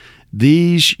God.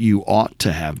 These you ought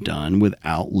to have done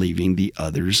without leaving the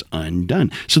others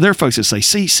undone." So there are folks that say,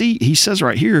 see, he says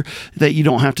right here that you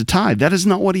don't have to tithe. That is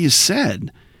not what he has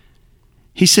said.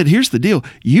 He said, here's the deal.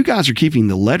 You guys are keeping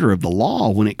the letter of the law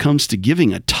when it comes to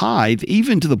giving a tithe,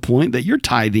 even to the point that you're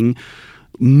tithing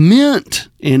mint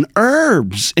and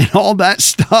herbs and all that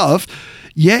stuff,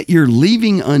 yet you're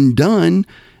leaving undone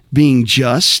being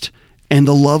just and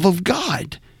the love of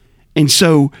God. And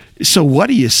so what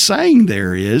he is saying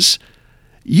there is,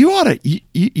 you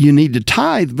need to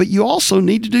tithe, but you also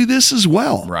need to do this as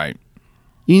well. Right.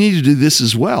 You need to do this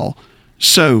as well.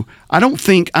 So I don't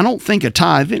think a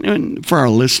tithe, and for our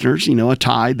listeners, a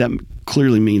tithe, that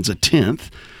clearly means a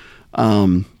tenth.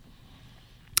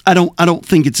 I don't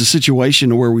think it's a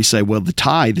situation where we say, well, the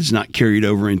tithe is not carried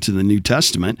over into the New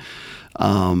Testament.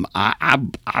 I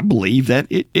believe that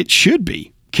it should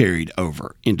be carried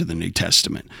over into the New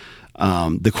Testament.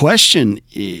 The question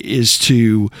is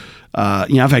to,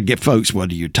 I've had folks, well,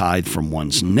 do you tithe from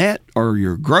one's net or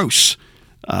your gross?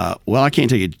 Well, I can't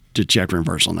take you to chapter and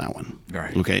verse on that one.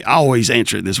 Right. Okay. I always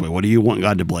answer it this way. What do you want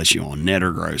God to bless you on, net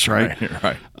or gross? Right.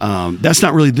 Right. That's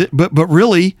not really, but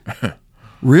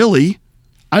really,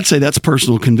 I'd say that's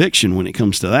personal conviction when it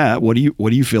comes to that. What do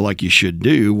you feel like you should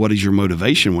do? What is your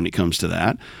motivation when it comes to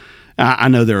that? I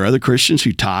know there are other Christians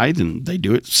who tithe, and they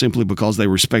do it simply because they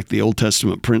respect the Old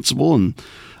Testament principle. And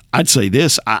I'd say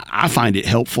this, I find it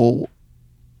helpful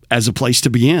as a place to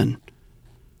begin.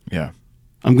 Yeah.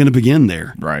 I'm going to begin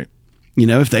there. Right.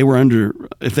 If they were under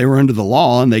the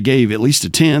law and they gave at least a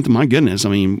tenth, my goodness, I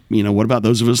mean, what about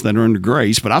those of us that are under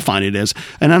grace? But I find it as,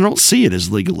 and I don't see it as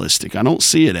legalistic. I don't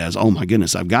see it as, oh my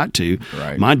goodness, I've got to.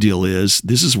 Right. My deal is,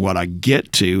 this is what I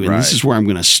get to, and this is where I'm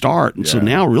going to start. And so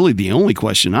now really the only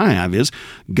question I have is,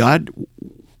 God,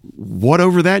 what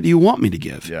over that do you want me to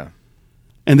give? Yeah.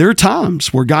 And there are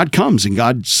times where God comes and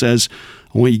God says,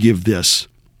 I want you to give this,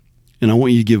 and I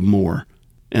want you to give more.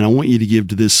 And I want you to give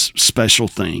to this special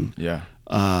thing. Yeah.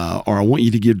 Or I want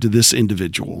you to give to this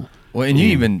individual. Well, and you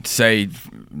even say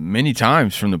many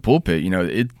times from the pulpit,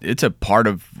 it's a part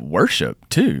of worship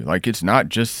too. Like, it's not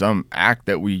just some act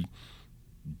that we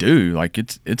do. Like,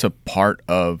 it's a part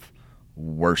of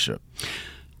worship.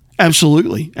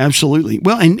 Absolutely. Absolutely.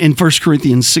 Well, and 1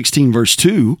 Corinthians 16 verse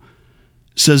 2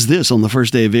 says this, on the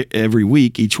first day of every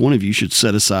week, each one of you should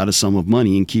set aside a sum of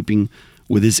money in keeping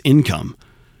with his income.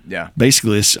 Yeah.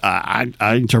 Basically,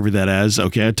 I interpret that as,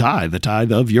 okay, a tithe, the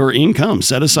tithe of your income.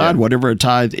 Set aside whatever a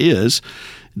tithe is.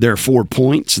 There are 4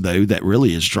 points, though, that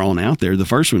really is drawn out there. The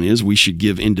first one is we should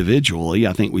give individually.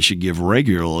 I think we should give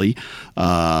regularly.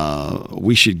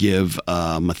 We should give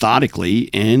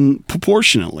methodically and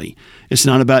proportionately. It's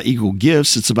not about equal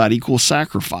gifts. It's about equal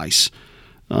sacrifice.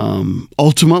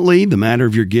 Ultimately, the matter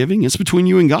of your giving, it's between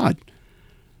you and God.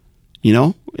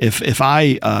 If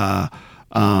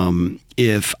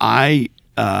I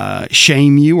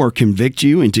shame you or convict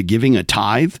you into giving a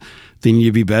tithe, then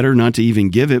you'd be better not to even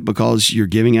give it because you're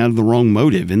giving out of the wrong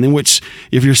motive. And then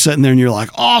if you're sitting there and you're like,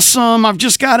 awesome, I've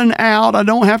just got an out, I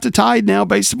don't have to tithe now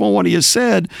based upon what he has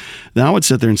said, then I would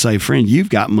sit there and say, friend, you've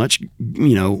got much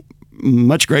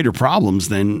greater problems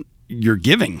than you're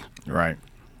giving. Right.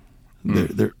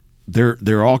 There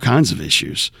are all kinds of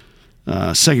issues.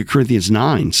 2 Corinthians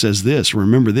 9 says this,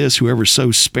 remember this, whoever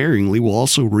sows sparingly will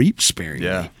also reap sparingly.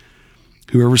 Yeah.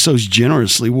 Whoever sows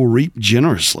generously will reap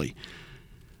generously.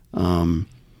 The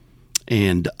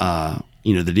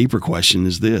deeper question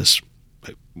is this,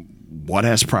 what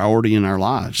has priority in our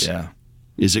lives? Yeah.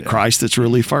 Is it Christ that's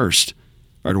really first?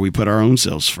 Or do we put our own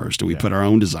selves first? Do we put our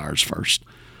own desires first?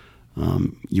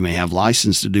 You may have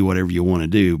license to do whatever you want to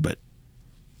do, but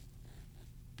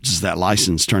does that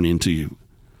license turn into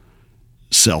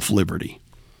self-liberty?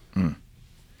 All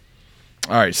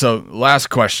right, so last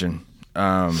question.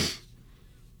 That's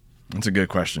a good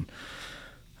question.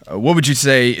 What would you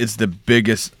say is the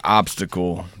biggest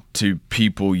obstacle to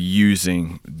people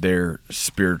using their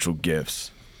spiritual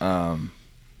gifts? And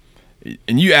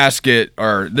you ask it,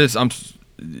 or this,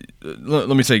 let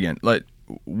me say again, like,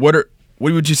 what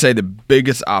would you say the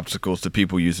biggest obstacles to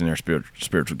people using their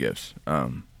spiritual gifts?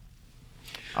 I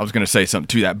was going to say something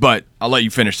to that, but I'll let you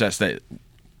finish that statement.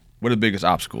 What are the biggest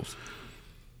obstacles?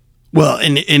 Well,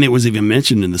 and it was even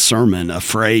mentioned in the sermon, a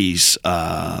phrase,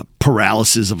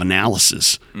 paralysis of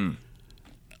analysis.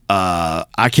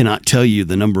 I cannot tell you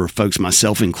the number of folks,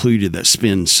 myself included, that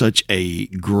spend such a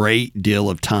great deal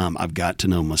of time. I've got to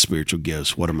know my spiritual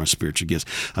gifts. What are my spiritual gifts?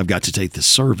 I've got to take this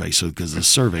survey, because the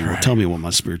survey will tell me what my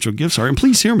spiritual gifts are. And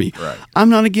please hear me. Right. I'm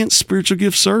not against spiritual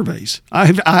gift surveys.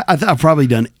 I've probably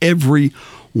done every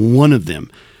one of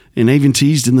them. And I even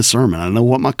teased in the sermon, I know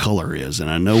what my color is, and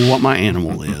I know what my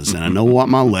animal is, and I know what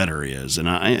my letter is, and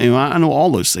I know all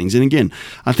those things. And again,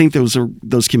 I think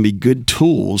those can be good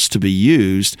tools to be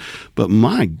used, but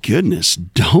my goodness,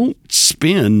 don't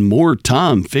spend more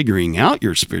time figuring out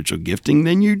your spiritual gifting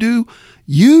than you do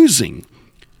using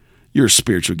your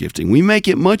spiritual gifting. We make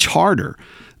it much harder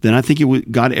than I think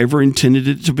God ever intended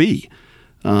it to be.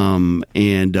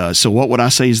 So what would I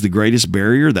say is the greatest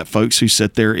barrier? That folks who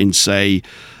sit there and say,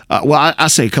 I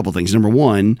say a couple things. Number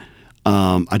one,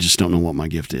 I just don't know what my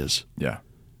gift is. Yeah.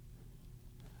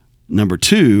 Number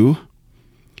two,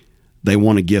 they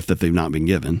want a gift that they've not been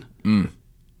given. And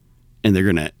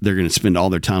they're gonna spend all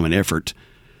their time and effort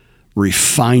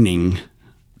refining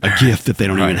a gift that they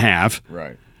don't even have.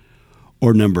 Right.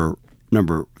 Or number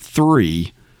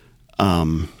three,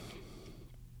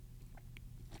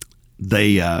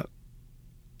 they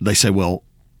say, well,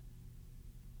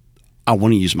 I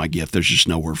want to use my gift. There's just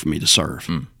nowhere for me to serve.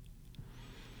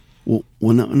 Well,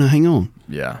 no, hang on.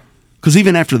 Yeah. Because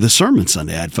even after the sermon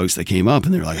Sunday, I had folks that came up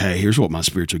and they're like, "Hey, here's what my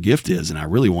spiritual gift is, and I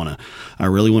really want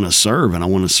to serve, and I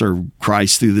want to serve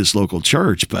Christ through this local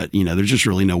church, but there's just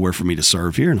really nowhere for me to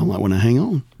serve here." And I'm like, "Well, now hang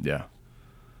on." Yeah.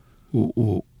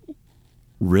 Well,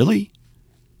 really?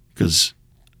 Because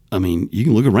you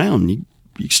can look around, and you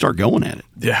can start going at it.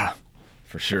 Yeah,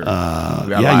 for sure. We got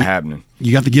a lot happening.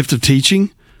 You got the gift of teaching.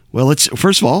 Well,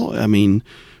 first of all,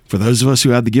 for those of us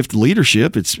who have the gift of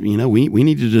leadership, it's we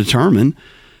need to determine.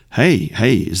 Hey,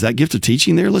 is that gift of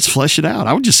teaching there? Let's flesh it out.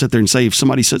 I would just sit there and say, if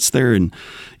somebody sits there and,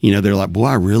 they're like, boy,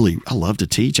 I love to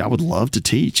teach. I would love to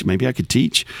teach. Maybe I could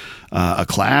teach a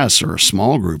class or a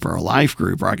small group or a life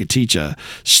group, or I could teach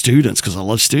students because I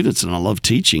love students and I love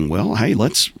teaching. Well, hey,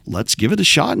 let's give it a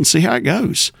shot and see how it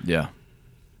goes. Yeah.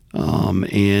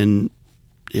 And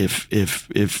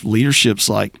if leadership's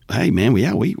like, hey, man, we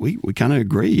kind of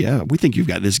agree. Yeah, we think you've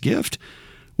got this gift.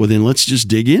 Well, then let's just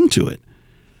dig into it.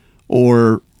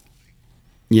 Or,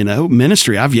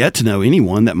 ministry. I've yet to know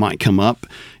anyone that might come up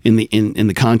in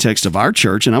the context of our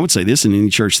church, and I would say this in any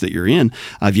church that you're in.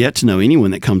 I've yet to know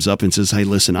anyone that comes up and says, "Hey,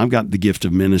 listen, I've got the gift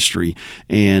of ministry,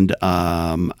 and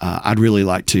I'd really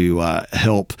like to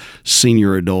help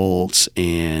senior adults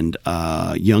and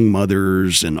young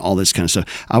mothers and all this kind of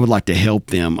stuff. I would like to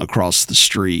help them across the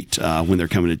street when they're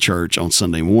coming to church on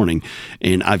Sunday morning."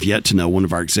 And I've yet to know one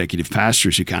of our executive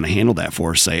pastors who kind of handled that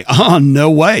for us say, "No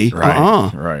way,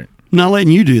 Right. I'm not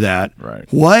letting you do that." Right.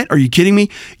 What? Are you kidding me?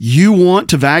 You want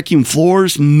to vacuum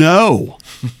floors? No.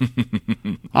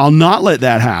 I'll not let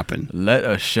that happen. Let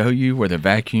us show you where the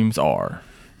vacuums are.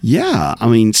 Yeah.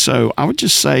 So I would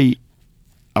just say,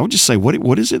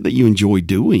 what is it that you enjoy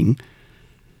doing?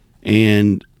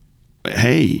 And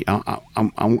hey, I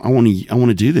want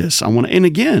to do this. And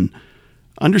again,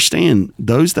 understand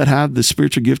those that have the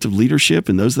spiritual gift of leadership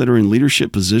and those that are in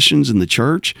leadership positions in the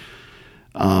church,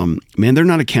 man, they're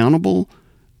not accountable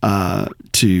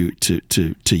to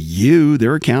you.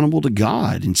 They're accountable to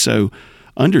God. And so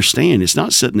understand, it's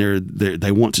not sitting there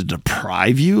they want to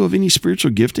deprive you of any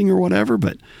spiritual gifting or whatever,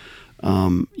 but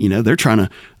they're trying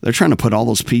to put all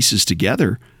those pieces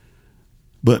together.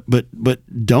 But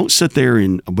don't sit there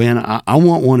and, man, I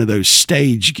want one of those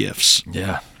stage gifts.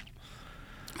 Yeah.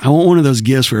 I want one of those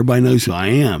gifts where everybody knows who I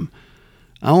am.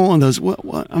 I want one of those. What?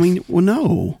 Well,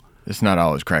 no. It's not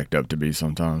always cracked up to be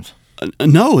sometimes.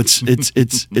 No,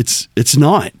 it's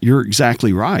not. You're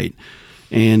exactly right.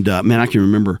 And man, I can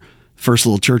remember first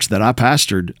little church that I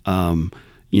pastored.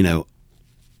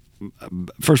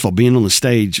 First of all, being on the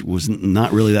stage was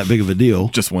not really that big of a deal.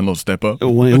 Just one little step up.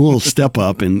 One little step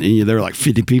up, and there were like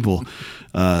 50 people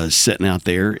sitting out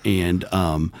there, and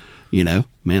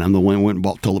man, I'm the one who went and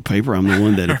bought toilet paper. I'm the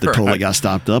one that if the toilet got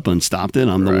stopped up, unstopped it.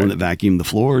 I'm the one that vacuumed the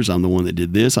floors. I'm the one that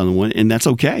did this. I'm the one, and that's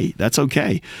okay. That's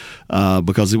okay,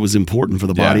 because it was important for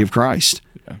the body of Christ.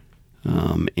 Yeah.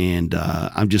 And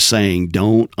I'm just saying,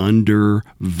 don't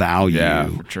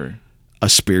undervalue for sure. a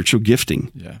spiritual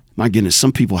gifting. Yeah. My goodness,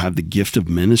 some people have the gift of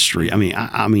ministry.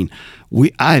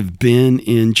 I've been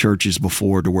in churches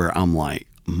before to where I'm like,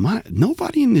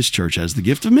 nobody in this church has the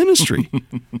gift of ministry.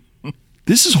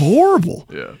 This is horrible.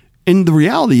 Yeah. And the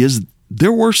reality is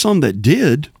there were some that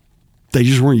did. They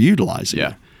just weren't utilizing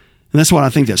it. And that's what I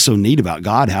think that's so neat about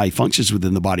God, how he functions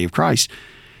within the body of Christ.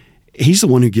 He's the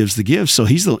one who gives the gifts. So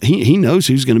he knows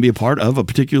who's going to be a part of a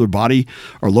particular body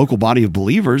or local body of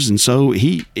believers. And so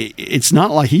it's not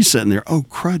like he's sitting there, oh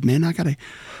crud, man, I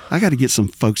gotta get some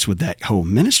folks with that whole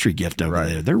ministry gift over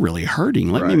there. They're really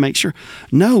hurting. Let me make sure.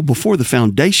 No, before the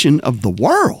foundation of the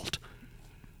world,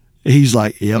 he's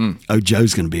like, yep,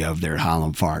 Joe's going to be over there at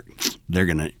Highland Park.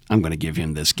 I'm going to give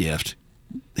him this gift.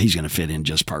 He's going to fit in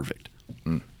just perfect.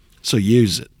 So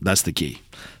use it. That's the key.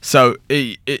 So,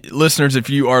 listeners,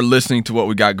 if you are listening to what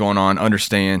we got going on,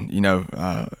 understand,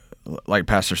 like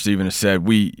Pastor Stephen has said,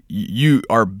 you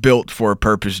are built for a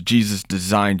purpose. Jesus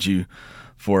designed you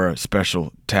for a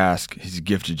special task. He's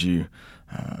gifted you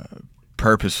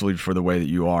purposefully for the way that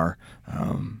you are.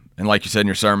 And like you said in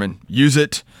your sermon, use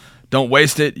it. Don't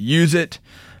waste it. Use it.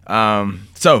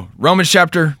 So Romans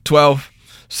chapter 12,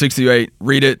 6-8,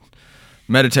 read it,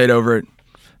 meditate over it.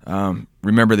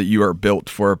 Remember that you are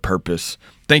built for a purpose.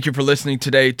 Thank you for listening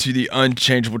today to The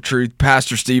Unchangeable Truth.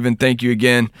 Pastor Stephen, thank you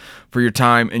again for your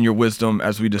time and your wisdom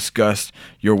as we discussed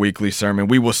your weekly sermon.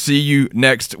 We will see you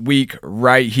next week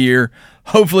right here,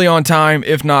 hopefully on time,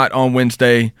 if not on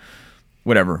Wednesday,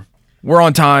 whatever. We're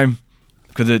on time.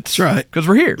 Because That's right. Because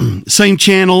we're here. Same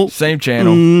channel. Same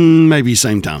channel. Maybe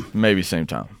same time. Maybe same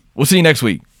time. We'll see you next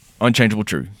week. Unchangeable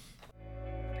Truth.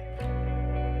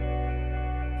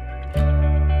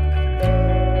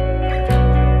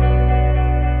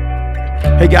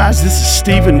 Hey guys, this is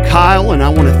Stephen Kyle, and I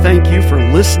want to thank you for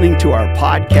listening to our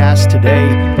podcast today,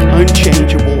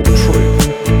 Unchangeable Truth.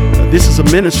 This is a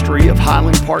ministry of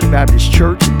Highland Park Baptist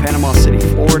Church in Panama City,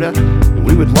 Florida, and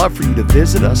we would love for you to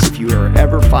visit us if you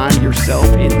ever find yourself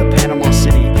in the Panama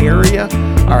City area.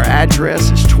 Our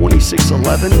address is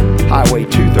 2611 Highway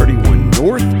 231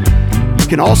 North. You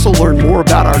can also learn more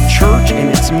about our church and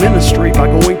its ministry by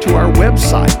going to our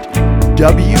website,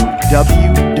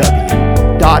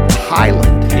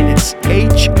 www.highland, and it's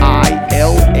HILAND,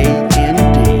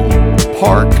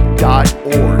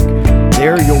 park.org.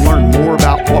 There you'll learn more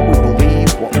about what we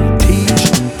believe, what we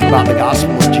teach, about the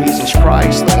gospel of Jesus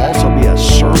Christ. There'll also be a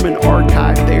sermon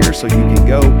archive there so you can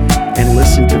go and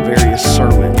listen to various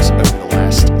sermons over the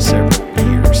last several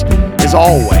years. As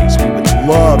always, we would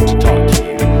love to talk to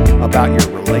you about your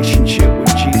relationship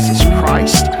with Jesus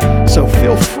Christ. So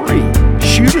feel free,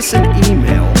 shoot us an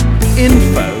email,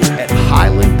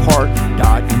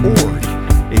 info@highlandpark.org,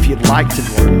 if you'd like to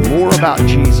learn more about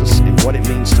Jesus and what it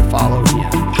means to follow Him.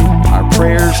 Our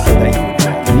prayers are that you would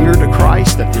draw near to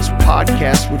Christ, that this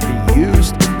podcast would be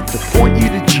used to point you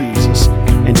to Jesus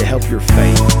and to help your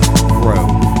faith grow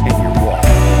and your walk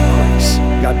increase.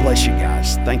 God bless you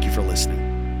guys. Thank you for listening.